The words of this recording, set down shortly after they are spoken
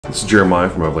This is Jeremiah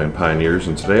from Overland Pioneers,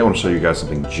 and today I want to show you guys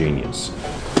something genius.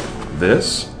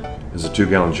 This is a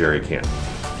 2-gallon jerry can.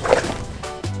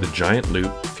 The giant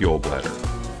loop fuel bladder.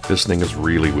 This thing is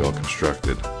really well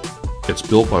constructed. It's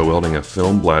built by welding a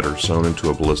film bladder sewn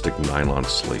into a ballistic nylon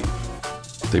sleeve.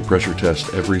 They pressure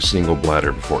test every single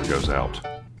bladder before it goes out.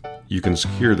 You can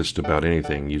secure this to about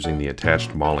anything using the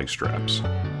attached molly straps.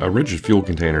 A rigid fuel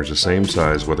container is the same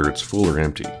size whether it's full or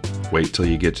empty. Wait till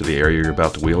you get to the area you're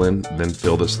about to wheel in, then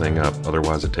fill this thing up,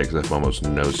 otherwise it takes up almost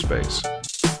no space.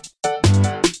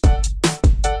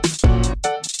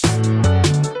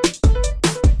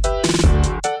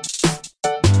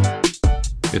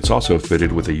 It's also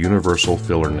fitted with a universal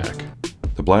filler neck.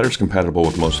 The bladder is compatible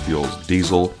with most fuels: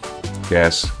 diesel,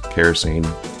 gas, kerosene,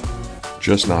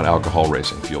 just not alcohol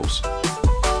racing fuels.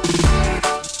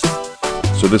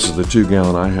 So this is the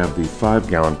 2-gallon. I have the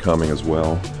 5-gallon coming as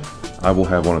well. I will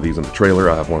have one of these in the trailer.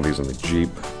 I have one of these in the Jeep.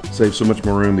 Saves so much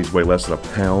more room. These weigh less than a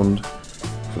pound.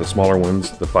 For the smaller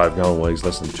ones, the 5-gallon weighs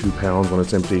less than 2 pounds when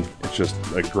it's empty. It's just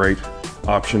a great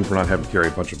option for not having to carry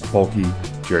a bunch of bulky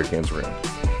jerry cans around.